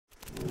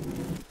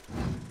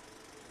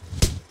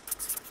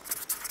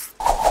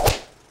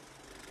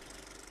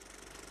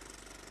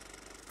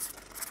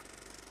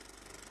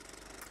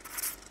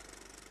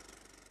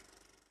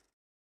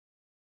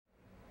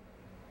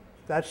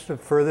that's the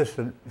furthest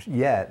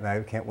yet, and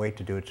I can't wait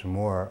to do it some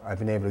more. I've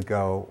been able to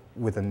go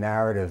with a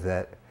narrative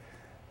that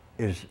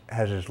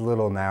has as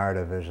little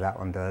narrative as that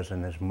one does,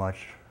 and as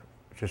much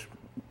just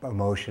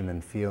emotion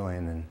and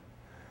feeling,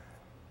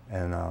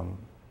 and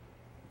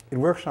it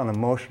works on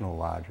emotional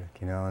logic,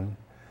 you know.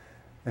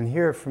 And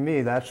here, for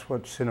me, that's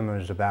what cinema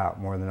is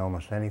about more than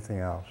almost anything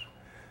else.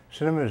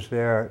 Cinema is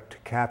there to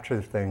capture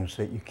things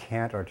that you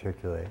can't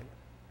articulate.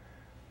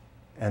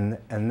 And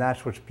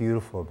that's what's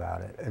beautiful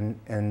about it.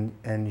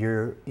 And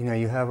you know,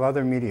 you have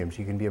other mediums.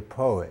 You can be a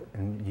poet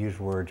and use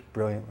words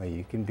brilliantly.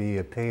 You can be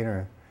a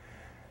painter.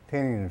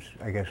 Painting,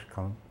 I guess,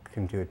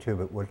 can do it too,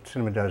 but what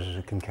cinema does is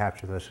it can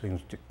capture those things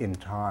in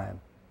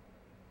time.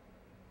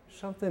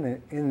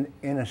 Something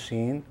in a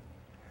scene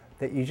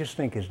that you just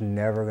think is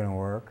never going to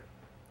work,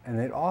 and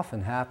it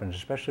often happens,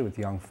 especially with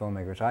young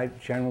filmmakers. I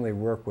generally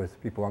work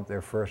with people up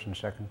there first and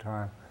second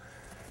time.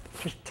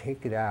 Just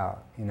take it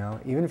out, you know,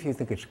 even if you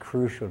think it's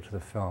crucial to the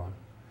film.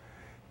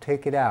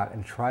 Take it out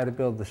and try to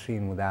build the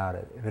scene without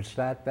it. If it's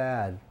that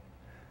bad,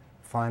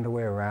 find a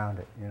way around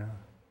it, you know.